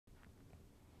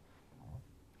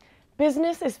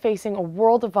Business is facing a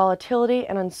world of volatility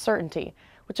and uncertainty,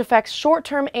 which affects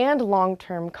short-term and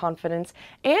long-term confidence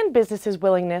and businesses'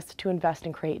 willingness to invest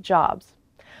and create jobs.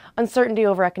 Uncertainty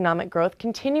over economic growth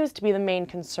continues to be the main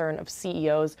concern of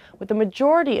CEOs, with the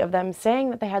majority of them saying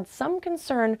that they had some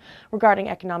concern regarding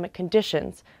economic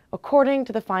conditions, according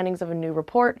to the findings of a new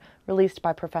report released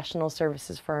by professional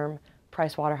services firm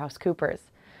PwC.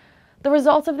 The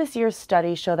results of this year's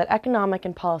study show that economic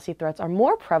and policy threats are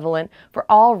more prevalent for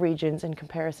all regions in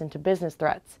comparison to business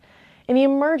threats. In the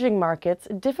emerging markets,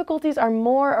 difficulties are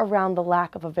more around the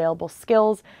lack of available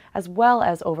skills as well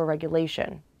as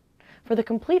overregulation. For the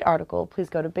complete article, please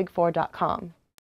go to big4.com.